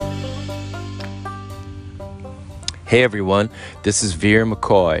Hey everyone, this is Veer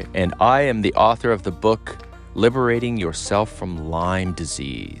McCoy, and I am the author of the book Liberating Yourself from Lyme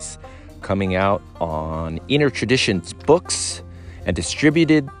Disease, coming out on Inner Traditions Books and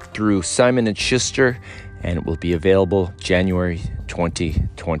distributed through Simon & Schuster, and it will be available January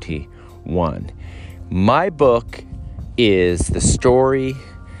 2021. My book is the story,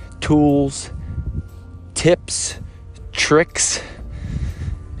 tools, tips, tricks,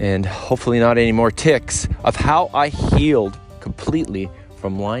 and hopefully not any more ticks, of how I healed completely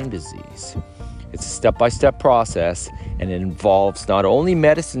from Lyme disease. It's a step-by-step process, and it involves not only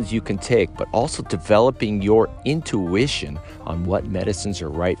medicines you can take, but also developing your intuition on what medicines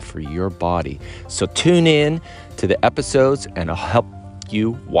are right for your body. So tune in to the episodes, and I'll help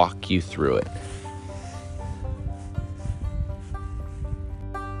you walk you through it.